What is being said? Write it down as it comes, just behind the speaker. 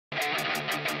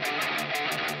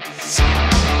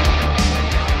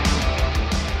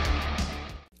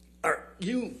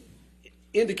You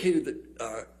indicated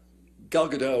that Gal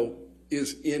Gadot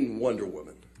is in Wonder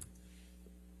Woman.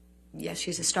 Yes,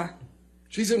 she's a star.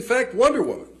 She's in fact Wonder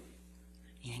Woman.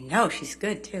 Yeah, no, she's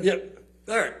good too. Yep.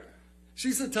 All right.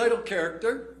 She's the title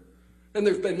character, and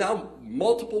there's been now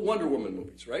multiple Wonder Woman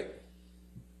movies, right?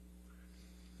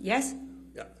 Yes.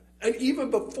 Yeah. And even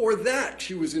before that,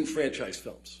 she was in franchise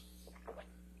films.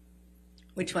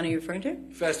 Which one are you referring to?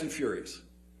 Fast and Furious.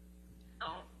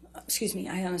 Excuse me,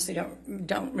 I honestly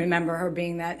don't remember her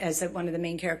being that as one of the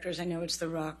main characters. I know it's The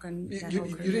Rock and that whole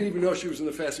crew. You didn't even know she was in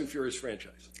the Fast and Furious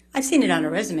franchise. I've seen it on her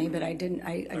resume, but I didn't.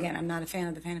 Again, I'm not a fan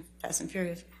of the Fast and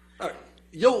Furious. All right.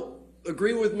 You'll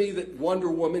agree with me that Wonder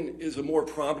Woman is a more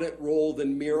prominent role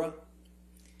than Mira?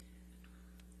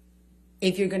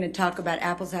 If you're going to talk about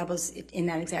apples to apples in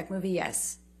that exact movie,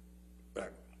 yes. All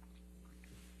right.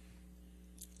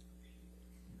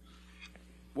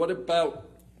 What about,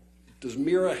 does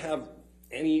Mira have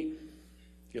any,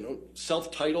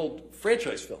 self-titled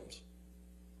franchise films?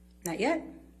 Not yet.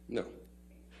 No.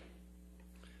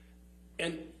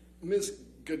 And Ms.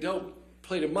 Gadot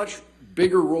played a much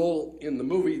bigger role in the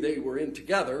movie they were in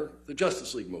together, the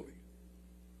Justice League movie.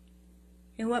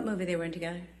 In what movie they were in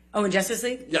together? Oh, in Justice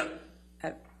League? Yeah.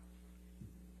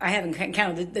 I haven't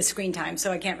counted the screen time,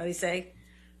 so I can't really say.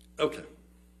 Okay.